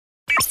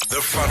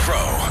The front row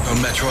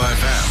on Metro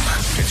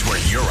FM. It's where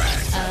you're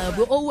at.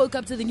 We all woke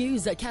up to the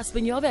news that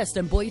Cassper Nyovest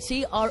and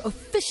Boity are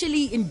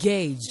officially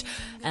engaged.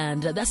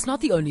 And that's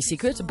not the only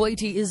secret.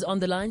 Boity is on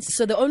the line.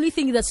 So the only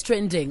thing that's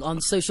trending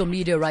on social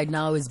media right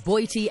now is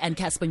Boity and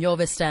Cassper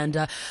Nyovest.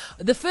 And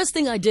the first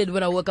thing I did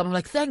when I woke up, I'm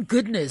like, thank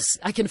goodness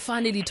I can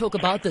finally talk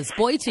about this.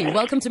 Boity,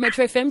 welcome to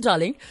Metro FM,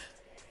 darling.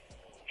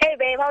 Hey,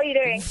 babe, how are you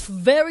doing?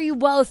 Very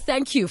well,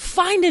 thank you.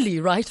 Finally,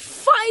 right?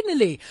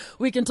 Finally,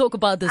 we can talk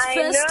about this.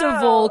 First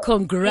of all,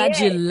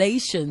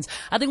 congratulations. Yes.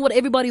 I think what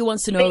everybody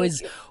wants to know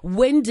is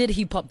when did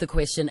he pop the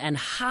question and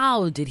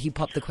how did he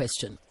pop the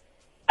question?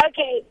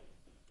 Okay,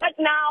 but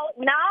now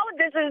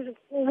this is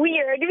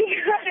weird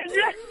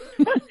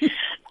because,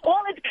 well,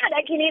 it's good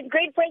actually. It's a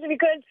great question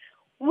because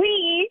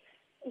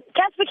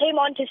Cassper came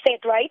on to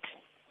set, right?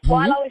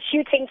 While I was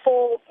shooting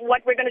for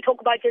what we're going to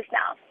talk about just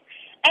now.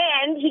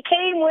 And he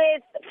came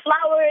with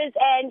flowers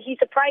and he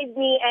surprised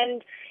me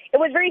and it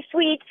was very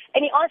sweet.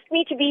 And he asked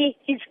me to be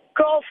his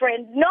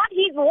girlfriend, not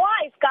his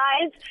wife,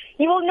 guys.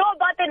 You will know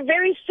about that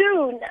very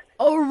soon.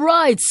 All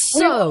right,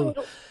 so...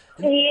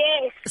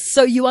 Yes.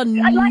 So you are... I'm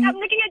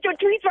looking at your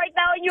tweets right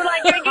now and you're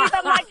like,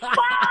 I'm like,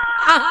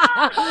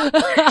 fuck!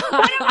 What am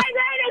I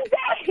going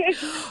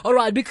to say? All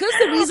right, because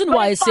the reason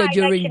why I said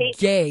you're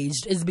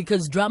engaged is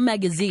because Drum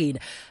Magazine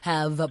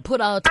have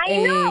put out I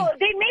know,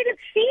 they made it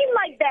seem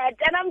like that.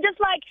 And I'm just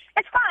like,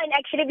 it's fine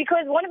actually,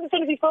 because one of the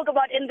things we spoke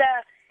about in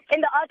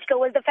the article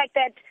was the fact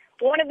that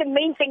one of the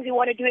main things we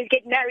want to do is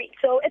get married.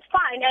 So it's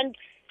fine. And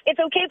it's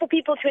okay for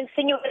people to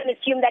insinuate and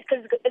assume that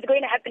because it's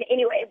going to happen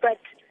anyway. But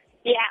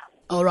yeah.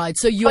 All right,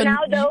 so you for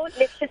now, though,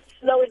 let's just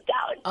slow it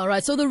down. All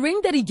right, so the ring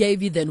that he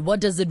gave you then, what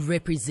does it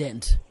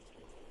represent?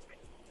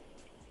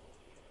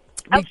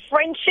 A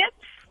friendship.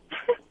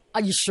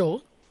 Are you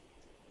sure?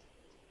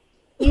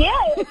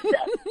 Yes.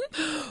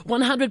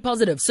 100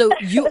 positive. So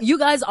you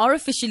guys are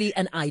officially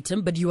an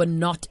item, but you are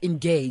not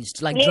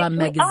engaged, like Drum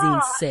Magazine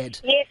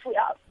said. Yes, we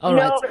are. All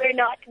no, right. we're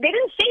not. They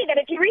didn't say that.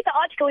 If you read the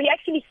article, you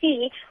actually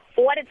see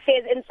what it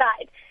says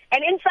inside.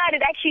 And inside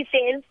it actually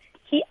says,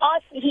 he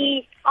asked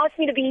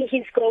me to be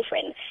his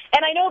girlfriend.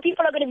 And I know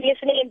people are going to be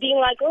listening and being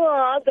like,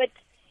 oh, but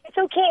it's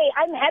okay.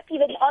 I'm happy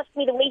that he asked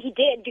me the way he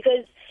did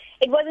because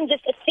it wasn't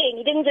just a thing.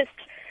 He didn't just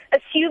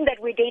assume that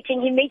we're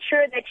dating. He made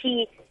sure that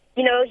he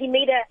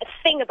made a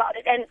thing about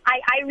it. And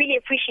I really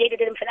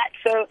appreciated him for that.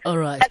 So all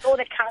right. That's all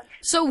that counts.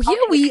 So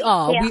here we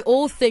are. Yeah. We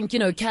all think,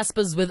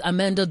 Casper's with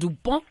Amanda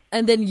Dupont.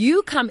 And then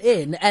you come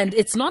in and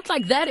it's not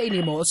like that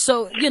anymore.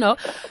 So,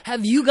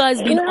 have you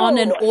guys been on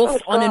and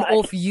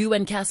off, you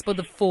and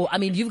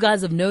Cassper you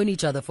guys have known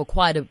each other for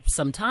quite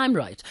some time,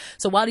 right?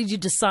 So why did you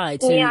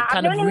decide to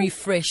kind of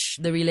refresh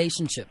the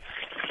relationship?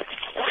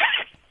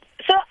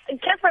 So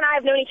Cassper and I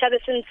have known each other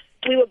since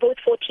we were both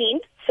 14.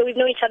 So we've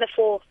known each other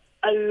for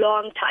a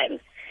long time.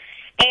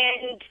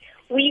 And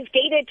we've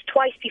dated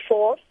twice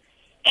before.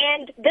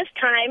 And this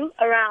time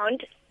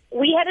around,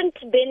 we hadn't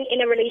been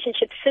in a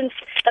relationship since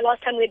the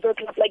last time we had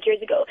broken up like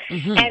years ago.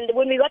 Mm-hmm. And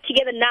when we got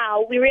together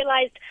now, we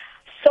realized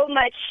so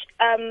much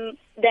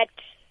that,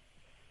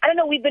 I don't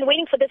know, we've been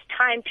waiting for this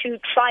time to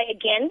try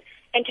again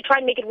and to try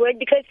and make it work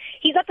because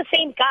he's not the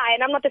same guy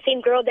and I'm not the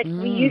same girl that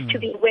we used to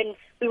be when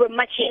we were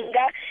much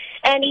younger.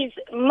 And he's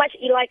much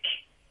like...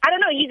 I don't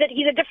know, he's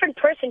a different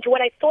person to what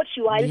I thought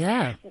he was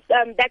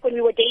back when we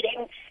were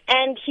dating.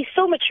 And he's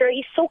so mature,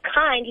 he's so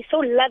kind, he's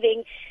so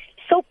loving,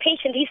 so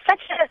patient. He's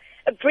such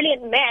a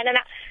brilliant man. And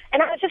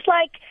I was just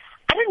like,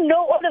 I didn't know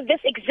all of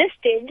this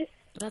existed.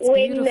 That's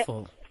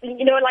beautiful.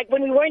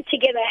 When we weren't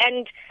together.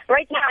 And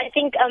right now I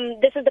think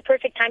this is the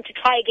perfect time to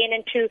try again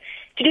and to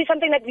do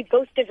something that we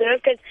both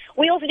deserve because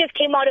we also just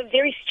came out of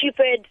very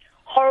stupid,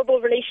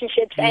 horrible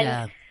relationships.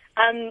 And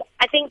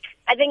I think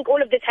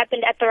all of this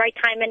happened at the right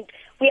time, and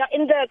we are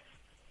in the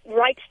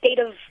right state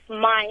of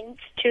mind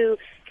to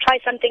try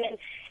something,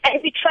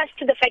 and we trust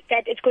to the fact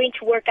that it's going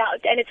to work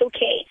out and it's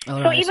okay.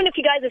 Even if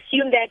you guys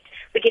assume that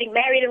we're getting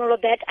married and all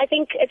of that, I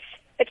think it's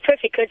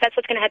perfect because that's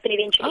what's going to happen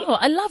eventually. Oh,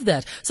 I love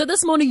that. So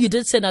this morning you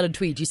did send out a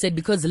tweet. You said,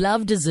 because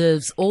love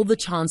deserves all the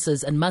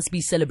chances and must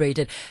be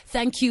celebrated.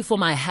 Thank you for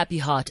my happy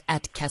heart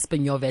at Cassper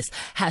Nyovest.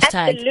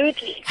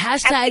 Absolutely.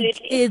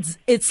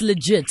 It's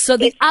legit. So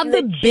the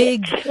other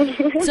big,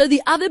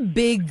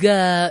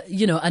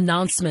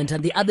 announcement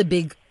and the other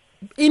big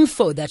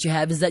info that you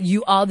have is that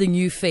you are the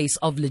new face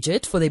of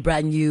Legit for their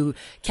brand new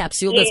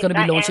capsule that's going to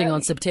be launching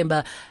on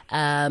September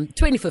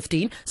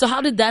 2015. So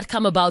how did that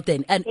come about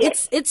then? And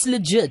it's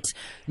legit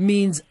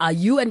means, are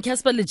you and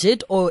Cassper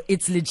legit, or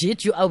it's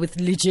legit you are with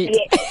Legit?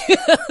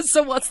 Yes.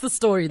 So what's the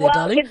story there,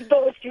 darling? It's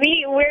both.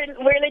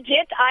 We're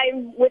legit.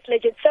 I'm with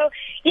Legit. So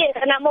yes,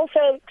 and I'm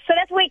also. So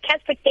that's where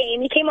Cassper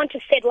came. He came on to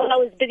set while I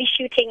was busy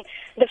shooting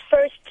the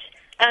first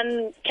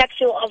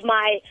capsule of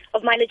my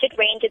Legit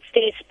range. It's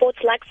the Sports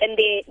Luxe and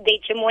the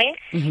gym wear.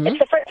 Mm-hmm. It's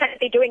the first time that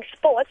they're doing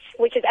sports,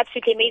 which is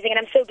absolutely amazing, and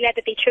I'm so glad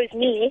that they chose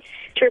me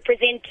to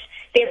represent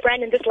their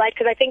brand in this light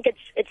because I think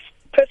it's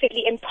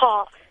perfectly in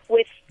par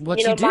with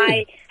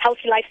my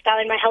healthy lifestyle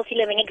and my healthy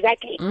living.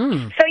 Exactly.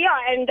 So yeah,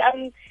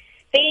 and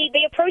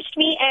they approached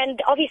me,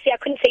 and obviously I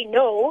couldn't say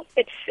no.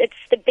 It's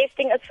the best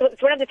thing. It's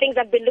one of the things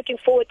I've been looking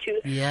forward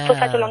to for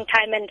such a long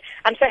time, and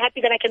I'm so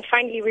happy that I can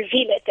finally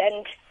reveal it.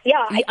 And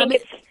I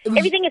think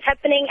everything is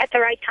happening at the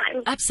right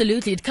time.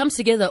 Absolutely. It comes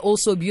together all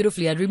so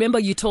beautifully. I remember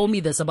you told me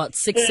this about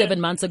 6-7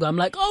 months ago. I'm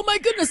like, oh my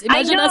goodness,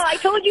 imagine us. I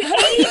told you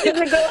ages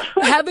ago.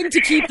 Having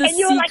to keep this and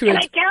you were secret.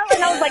 Like, can I tell?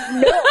 And I was like,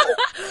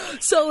 no.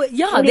 So,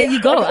 there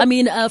you go. I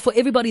mean, for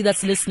everybody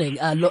that's listening,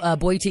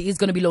 Boity is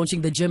going to be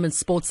launching the Gym and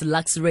Sports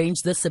Luxe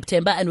range this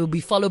September, and will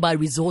be followed by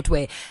resort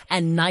wear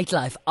and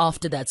nightlife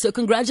after that. So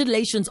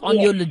congratulations on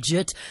your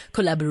legit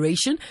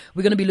collaboration.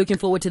 We're going to be looking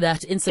forward to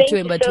that in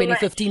September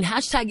 2015. Much.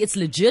 Hashtag it's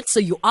legit. So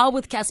you are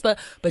with Cassper,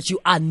 but you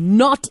are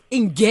not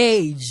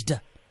engaged.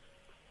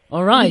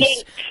 All right.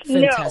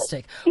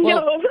 Fantastic. No. Well,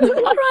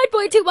 all right,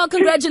 Boity. Well,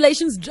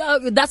 congratulations.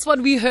 That's what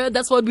we heard.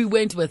 That's what we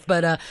went with.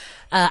 But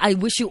I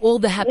wish you all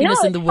the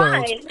happiness in the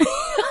world.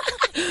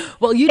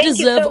 Well, you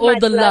deserve all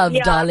the love,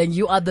 darling.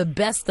 You are the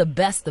best, the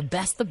best, the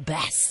best, the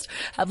best.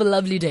 Have a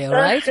lovely day, all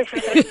right?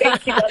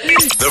 Thank you.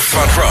 The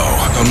Front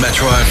Row on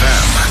Metro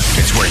FM.